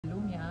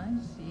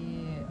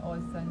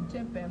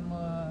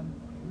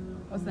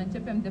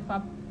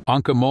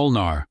Anca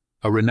Molnar,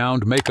 a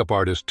renowned makeup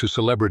artist to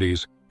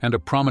celebrities and a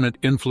prominent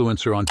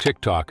influencer on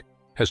TikTok,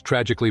 has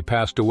tragically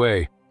passed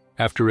away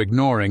after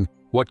ignoring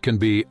what can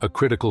be a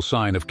critical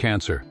sign of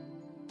cancer.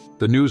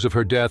 The news of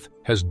her death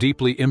has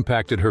deeply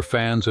impacted her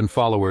fans and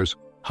followers,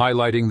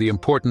 highlighting the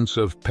importance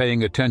of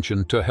paying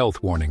attention to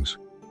health warnings.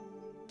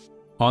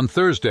 On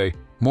Thursday,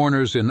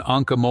 mourners in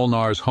Anca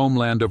Molnar's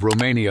homeland of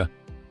Romania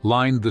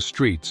lined the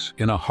streets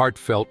in a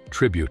heartfelt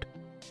tribute.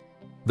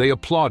 They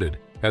applauded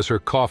as her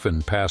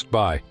coffin passed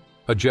by,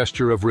 a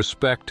gesture of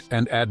respect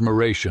and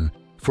admiration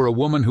for a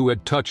woman who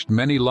had touched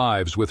many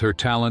lives with her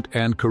talent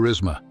and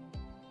charisma.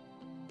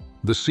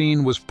 The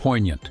scene was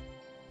poignant,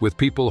 with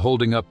people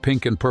holding up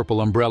pink and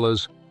purple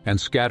umbrellas and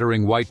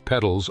scattering white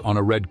petals on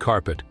a red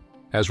carpet,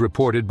 as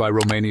reported by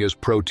Romania's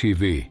Pro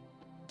TV.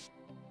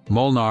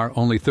 Molnar,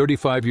 only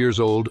 35 years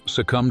old,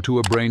 succumbed to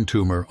a brain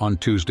tumor on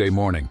Tuesday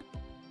morning.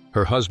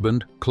 Her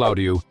husband,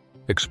 Claudiu,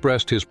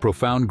 expressed his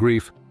profound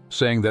grief,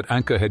 saying that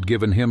Anca had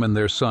given him and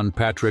their son,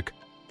 Patrick,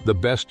 the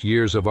best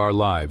years of our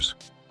lives.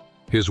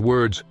 His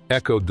words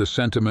echoed the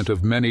sentiment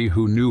of many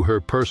who knew her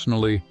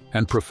personally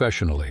and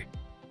professionally.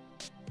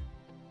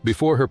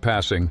 Before her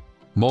passing,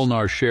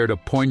 Molnar shared a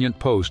poignant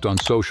post on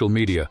social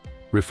media,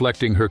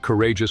 reflecting her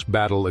courageous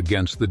battle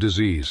against the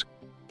disease.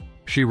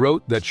 She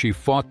wrote that she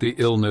fought the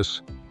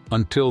illness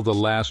until the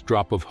last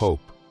drop of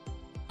hope,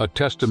 a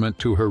testament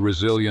to her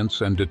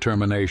resilience and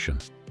determination.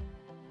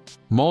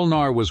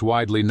 Molnar was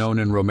widely known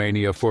in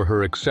Romania for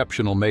her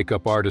exceptional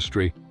makeup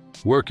artistry,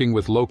 working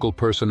with local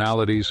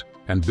personalities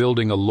and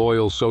building a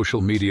loyal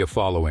social media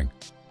following.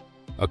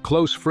 A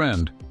close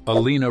friend,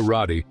 Alina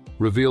Radi,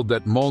 revealed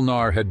that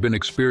Molnar had been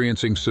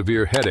experiencing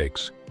severe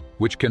headaches,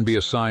 which can be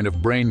a sign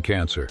of brain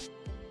cancer.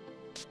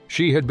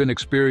 She had been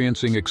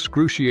experiencing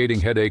excruciating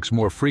headaches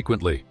more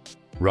frequently,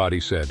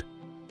 Radi said.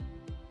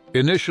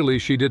 Initially,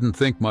 she didn't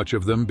think much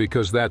of them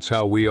because that's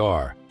how we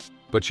are,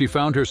 but she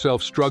found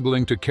herself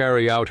struggling to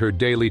carry out her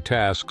daily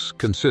tasks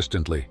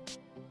consistently.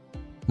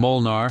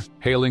 Molnar,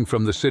 hailing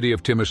from the city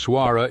of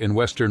Timișoara in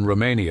western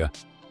Romania,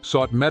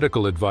 sought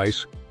medical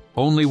advice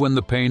only when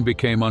the pain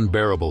became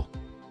unbearable,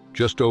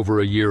 just over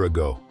a year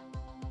ago.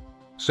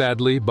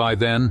 Sadly, by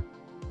then,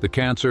 the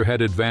cancer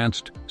had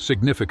advanced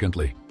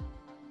significantly.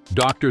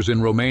 Doctors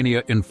in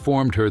Romania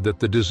informed her that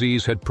the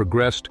disease had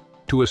progressed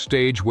to a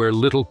stage where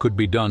little could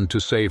be done to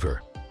save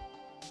her.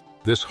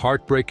 This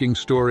heartbreaking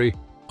story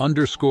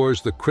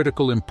underscores the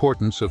critical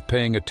importance of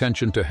paying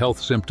attention to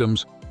health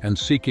symptoms and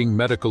seeking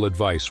medical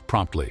advice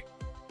promptly.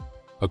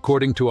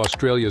 According to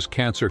Australia's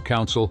Cancer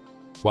Council,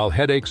 while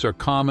headaches are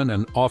common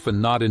and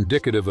often not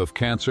indicative of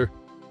cancer,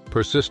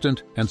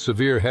 persistent and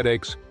severe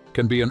headaches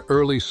can be an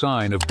early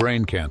sign of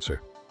brain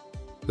cancer.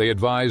 They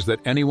advise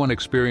that anyone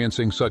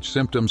experiencing such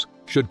symptoms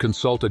should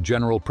consult a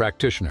general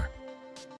practitioner.